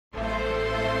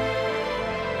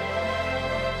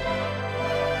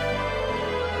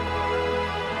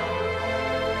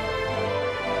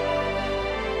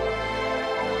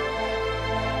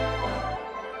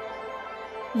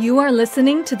You are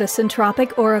listening to the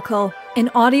Centropic Oracle, an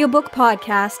audiobook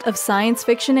podcast of science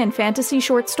fiction and fantasy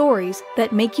short stories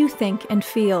that make you think and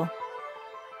feel.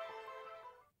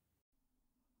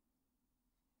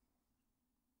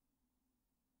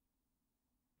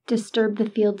 Disturb the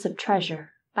Fields of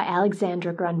Treasure by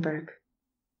Alexandra Grunberg.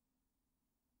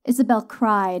 Isabel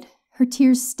cried, her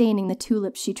tears staining the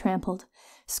tulips she trampled,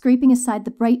 scraping aside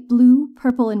the bright blue,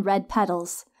 purple, and red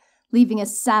petals, leaving a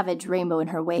savage rainbow in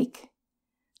her wake.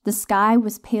 The sky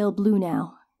was pale blue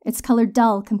now, its color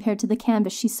dull compared to the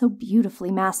canvas she so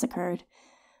beautifully massacred,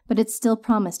 but it still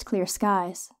promised clear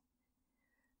skies.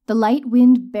 The light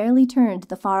wind barely turned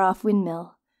the far-off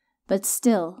windmill, but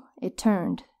still it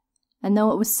turned, and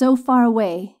though it was so far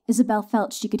away, Isabel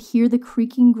felt she could hear the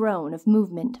creaking groan of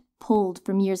movement pulled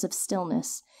from years of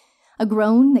stillness, a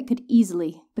groan that could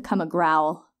easily become a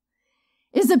growl.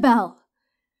 "Isabel!"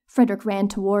 Frederick ran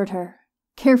toward her,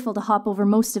 careful to hop over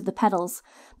most of the petals,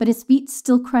 but his feet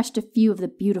still crushed a few of the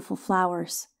beautiful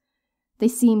flowers. They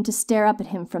seemed to stare up at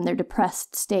him from their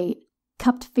depressed state,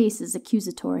 cupped faces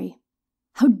accusatory.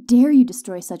 How dare you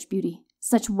destroy such beauty,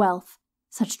 such wealth,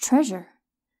 such treasure?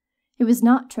 It was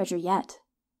not treasure yet.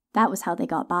 That was how they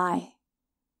got by.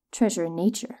 Treasure in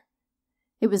nature.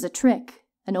 It was a trick,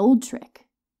 an old trick,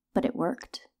 but it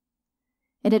worked.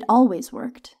 It had always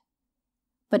worked.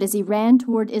 But as he ran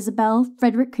toward Isabel,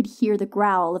 Frederick could hear the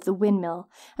growl of the windmill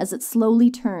as it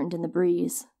slowly turned in the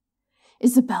breeze.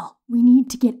 "Isabel, we need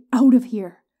to get out of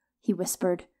here," he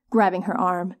whispered, grabbing her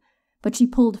arm, but she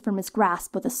pulled from his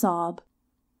grasp with a sob.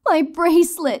 "My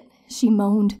bracelet!" she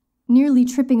moaned, nearly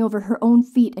tripping over her own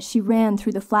feet as she ran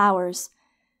through the flowers.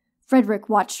 Frederick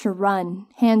watched her run,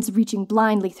 hands reaching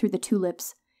blindly through the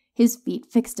tulips, his feet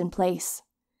fixed in place.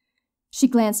 She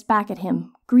glanced back at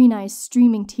him, green eyes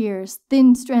streaming tears,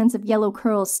 thin strands of yellow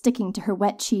curls sticking to her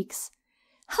wet cheeks.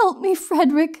 "Help me,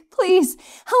 Frederick, please,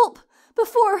 help,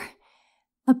 before—"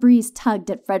 A breeze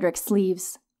tugged at Frederick's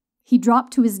sleeves. He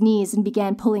dropped to his knees and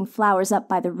began pulling flowers up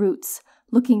by the roots,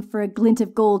 looking for a glint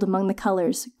of gold among the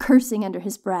colors, cursing under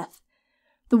his breath.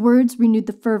 The words renewed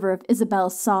the fervor of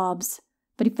Isabel's sobs,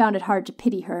 but he found it hard to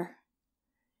pity her.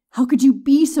 "How could you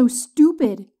be so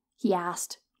stupid?" he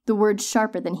asked, the words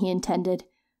sharper than he intended,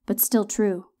 but still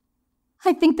true.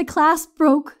 "I think the clasp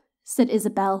broke," said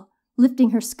Isabel,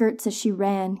 lifting her skirts as she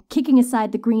ran, kicking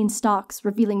aside the green stalks,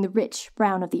 revealing the rich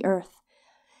brown of the earth.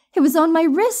 "It was on my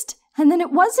wrist, and then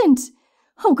it wasn't.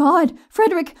 Oh God,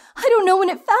 Frederick, I don't know when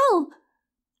it fell."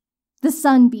 The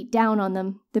sun beat down on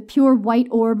them, the pure white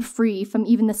orb free from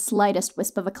even the slightest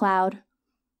wisp of a cloud.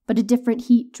 But a different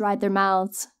heat dried their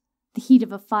mouths, the heat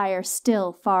of a fire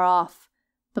still far off,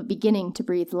 but beginning to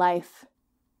breathe life.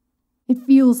 "It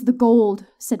feels the gold,"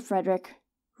 said Frederick,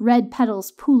 red petals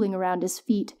pooling around his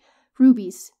feet,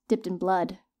 rubies dipped in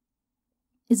blood.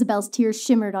 Isabel's tears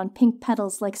shimmered on pink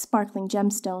petals like sparkling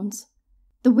gemstones.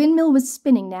 The windmill was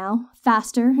spinning now,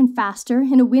 faster and faster,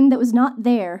 in a wind that was not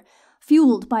there,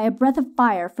 fueled by a breath of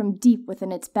fire from deep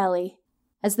within its belly.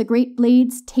 As the great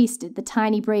blades tasted the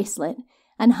tiny bracelet,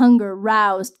 and hunger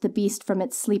roused the beast from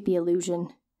its sleepy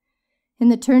illusion. In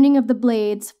the turning of the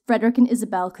blades, Frederick and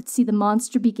Isabel could see the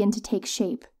monster begin to take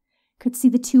shape, could see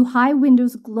the two high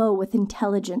windows glow with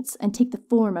intelligence and take the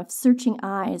form of searching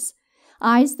eyes,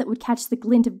 eyes that would catch the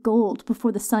glint of gold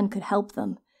before the sun could help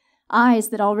them, eyes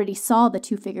that already saw the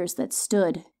two figures that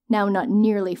stood, now not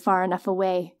nearly far enough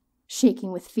away,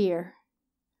 shaking with fear.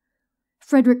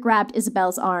 Frederick grabbed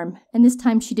Isabel's arm, and this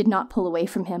time she did not pull away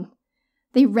from him.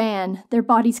 They ran, their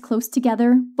bodies close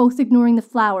together, both ignoring the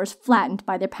flowers flattened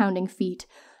by their pounding feet,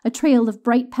 a trail of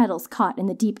bright petals caught in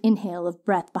the deep inhale of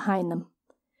breath behind them.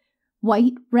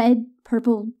 White, red,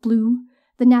 purple, blue,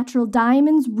 the natural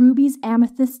diamonds, rubies,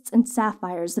 amethysts, and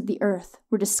sapphires of the earth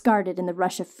were discarded in the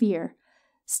rush of fear,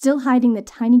 still hiding the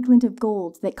tiny glint of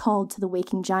gold that called to the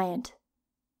waking giant.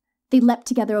 They leapt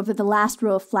together over the last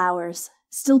row of flowers,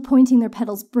 still pointing their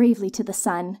petals bravely to the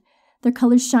sun, their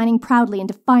colors shining proudly in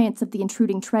defiance of the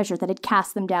intruding treasure that had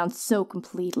cast them down so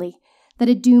completely, that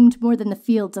had doomed more than the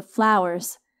fields of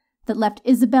flowers, that left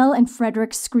Isabel and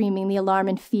Frederick screaming the alarm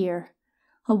and fear,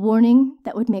 a warning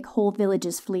that would make whole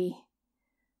villages flee.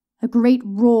 A great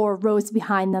roar rose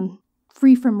behind them,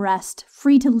 free from rest,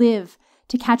 free to live,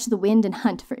 to catch the wind and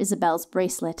hunt for Isabel's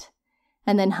bracelet,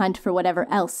 and then hunt for whatever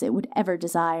else it would ever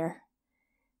desire.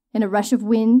 In a rush of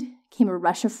wind came a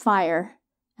rush of fire,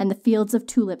 and the fields of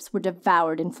tulips were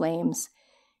devoured in flames,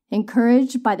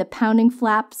 encouraged by the pounding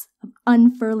flaps of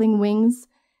unfurling wings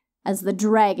as the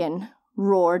dragon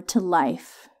roared to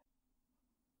life.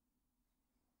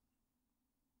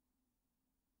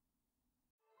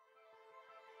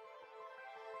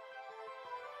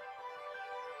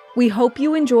 We hope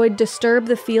you enjoyed Disturb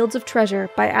the Fields of Treasure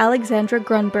by Alexandra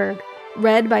Grunberg,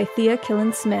 read by Thea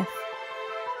Killen-Smith.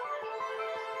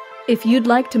 If you'd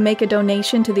like to make a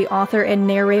donation to the author and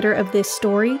narrator of this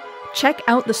story, check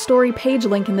out the story page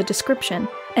link in the description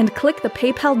and click the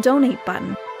PayPal donate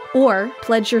button, or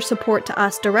pledge your support to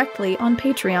us directly on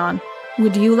Patreon.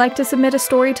 Would you like to submit a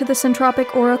story to the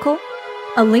Centropic Oracle?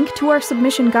 A link to our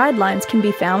submission guidelines can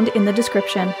be found in the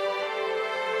description.